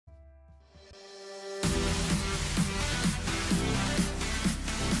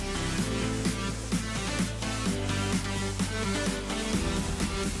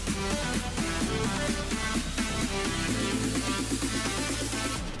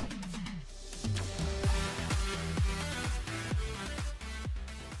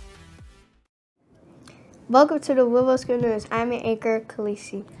Welcome to the Woodville School News. I'm your anchor,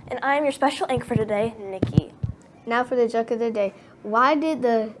 Khaleesi. And I'm your special anchor for today, Nikki. Now for the joke of the day. Why did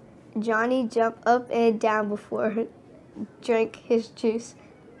the Johnny jump up and down before he drank his juice?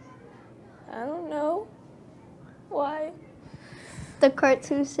 I don't know. Why? The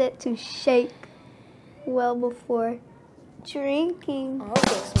cartoon said to shake well before drinking. Oh, okay,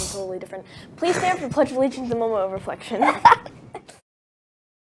 something totally different. Please stand for the Pledge of Allegiance, the moment of reflection.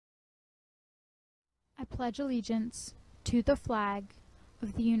 I pledge allegiance to the flag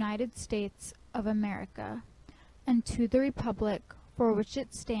of the United States of America and to the republic for which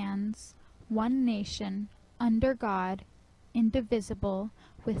it stands, one nation, under God, indivisible,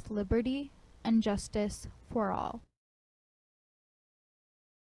 with liberty and justice for all.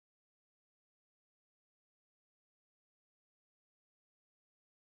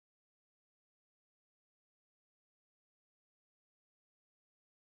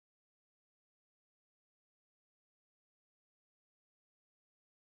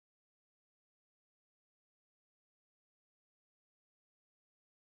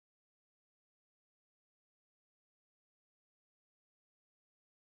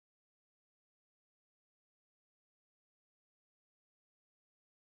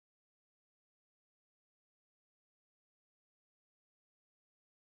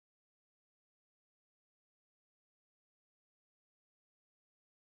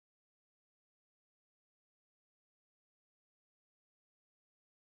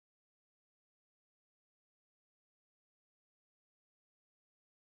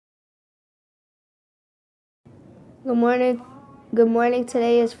 Good morning. Good morning.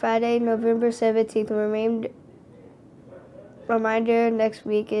 Today is Friday, November 17th. Reminder, next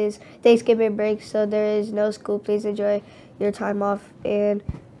week is Thanksgiving break, so there is no school. Please enjoy your time off, and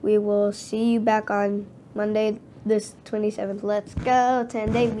we will see you back on Monday, this 27th. Let's go,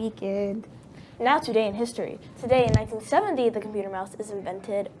 10-day weekend. Now today in history. Today in 1970, the computer mouse is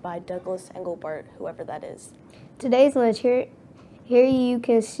invented by Douglas Engelbart, whoever that is. Today's lunch here you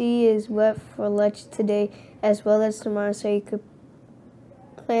can see is what for lunch today as well as tomorrow, so you could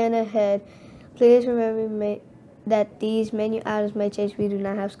plan ahead. Please remember that these menu items may change. We do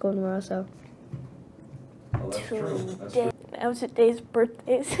not have school tomorrow, so. Oh, that's true. That's true. Now today's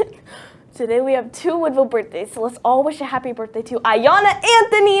birthdays. Today we have 2 Woodville birthdays, so let's all wish a happy birthday to Ayana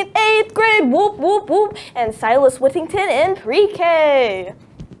Anthony in 8th grade, whoop, whoop, whoop, and Silas Whittington in pre-K.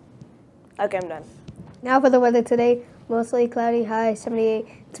 Okay, I'm done. Now for the weather today, mostly cloudy, high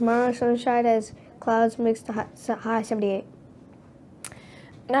 78. Tomorrow, sunshine as clouds mixed to high 78.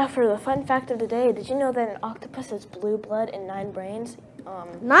 Now for the fun fact of the day, did you know that an octopus has blue blood and 9 brains?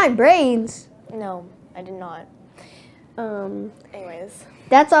 9 brains? No, I did not. Anyways.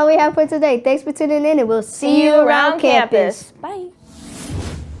 That's all we have for today. Thanks for tuning in, and we'll see you around campus. Bye.